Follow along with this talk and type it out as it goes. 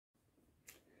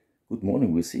Good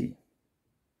morning, we see.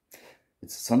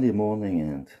 It's Sunday morning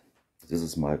and this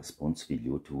is my response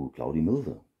video to Cloudy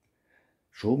Milde.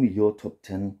 Show me your top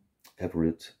 10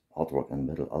 favorite hard rock and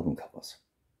metal album covers,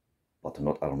 but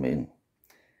not Iron Maiden.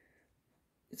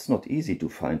 It's not easy to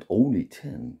find only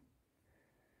 10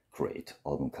 great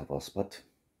album covers, but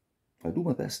I do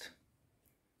my best.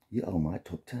 Here are my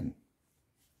top 10.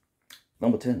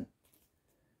 Number 10.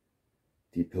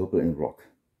 Deep Purple in Rock.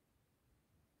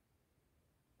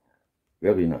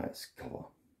 Very nice cover,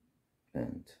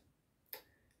 and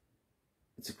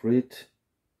it's a great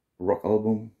rock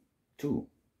album too.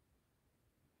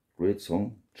 Great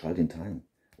song, Child in Time,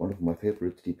 one of my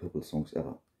favorite Deep Purple songs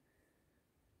ever,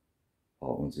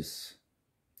 are on this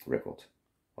record.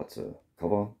 But the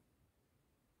cover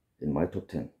in my top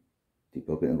 10, Deep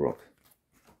Purple in Rock.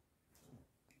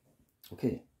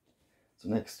 Okay, so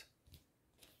next,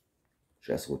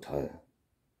 Jazz Rotal,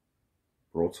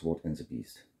 Broadsword and the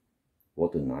Beast.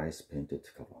 What a nice painted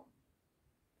cover.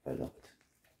 I love it.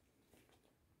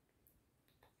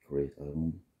 Great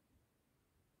album.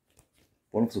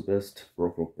 One of the best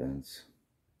rock bands,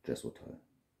 Jazz Rotal.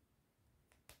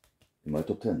 In my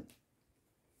top 10.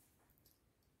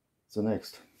 The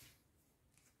next.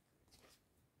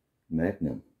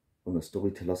 Magnum on a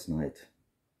Storyteller's Night.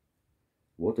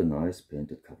 What a nice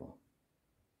painted cover.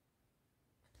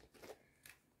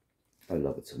 I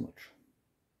love it so much.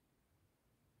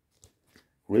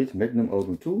 Great Magnum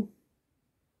album too.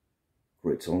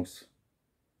 Great songs.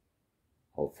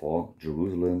 How Far,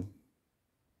 Jerusalem.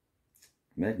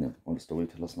 Magnum on the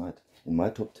Storyteller's Night. In my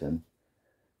top 10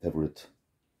 favorite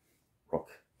rock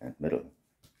and metal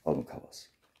album covers.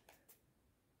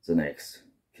 The next,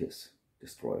 Kiss,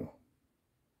 Destroyer.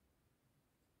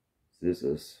 This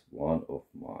is one of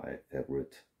my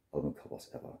favorite album covers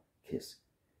ever. Kiss,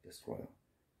 Destroyer.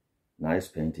 Nice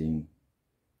painting.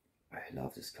 I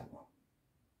love this cover.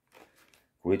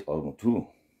 Great album too,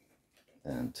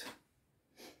 and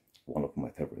one of my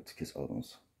favorite Kiss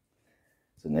albums.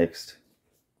 The next,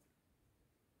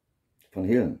 Van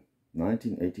Halen,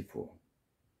 1984.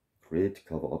 Great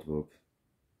cover artwork.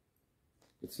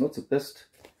 It's not the best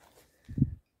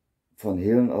Van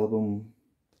Halen album,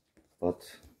 but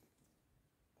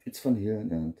it's Van Halen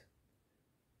and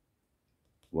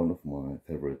one of my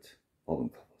favorite album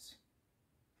covers.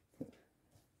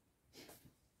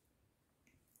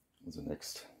 The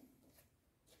next,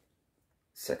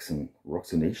 Saxon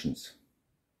Rocks the Nations.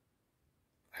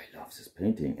 I love this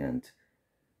painting, and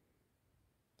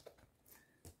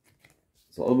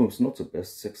the album is not the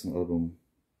best Saxon album.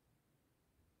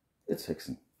 It's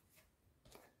Saxon,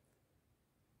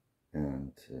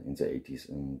 and in the 80s,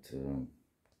 and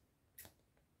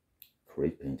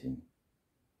great painting.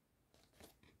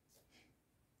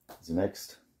 The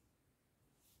next,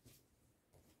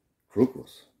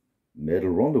 Crocus. Metal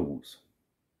Rendezvous.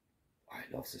 I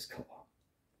love this cover.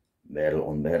 Metal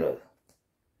on metal.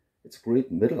 It's a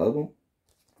great metal album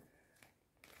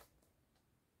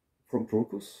from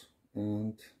Crocus,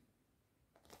 and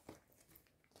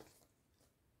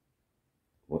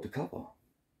what a cover.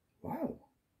 Wow.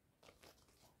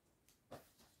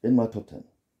 In my top 10.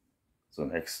 So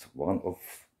next, one of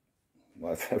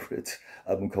my favorite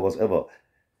album covers ever.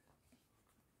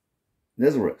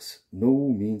 Nazareth, No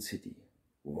Mean City.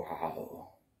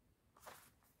 Wow,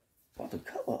 what a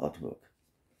cover artwork.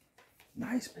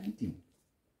 Nice painting.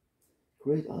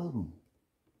 Great album.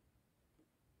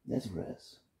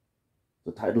 Nazareth.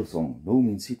 The title song, No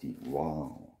Mean City.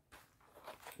 Wow.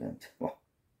 And wow,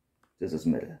 this is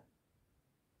metal.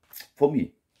 For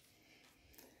me.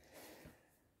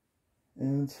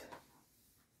 And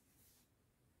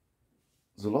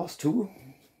the last two,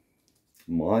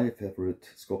 my favorite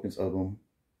Scorpions album.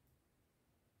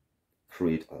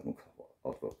 Great album cover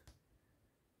artwork.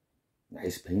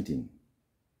 Nice painting.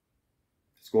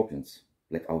 Scorpions,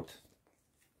 Blackout.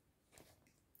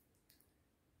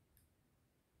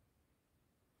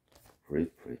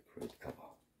 Great cover.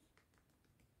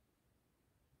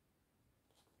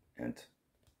 And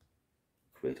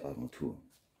great album too.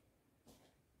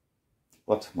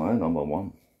 But my number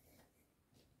one,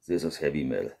 this is heavy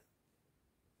metal.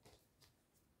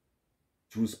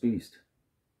 Judas Priest,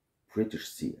 British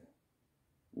Steel.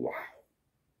 Wow.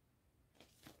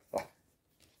 Ah.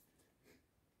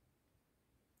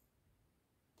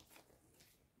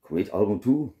 Great album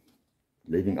too.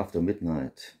 Living After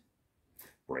Midnight.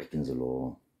 Breaking the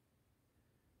Law.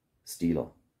 Steeler.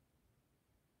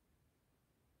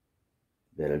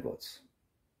 Battle Gods.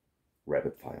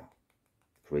 Rapid Fire.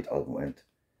 Great album, and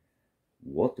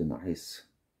what a nice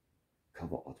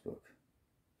cover artwork.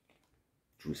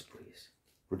 Judas Priest.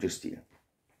 British Steel.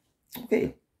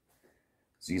 Okay.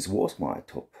 This was my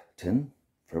top 10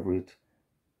 favorite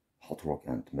hard rock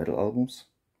and metal albums.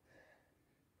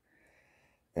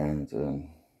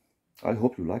 And I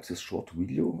hope you like this short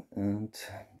video, and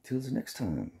till the next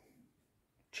time,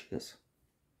 cheers.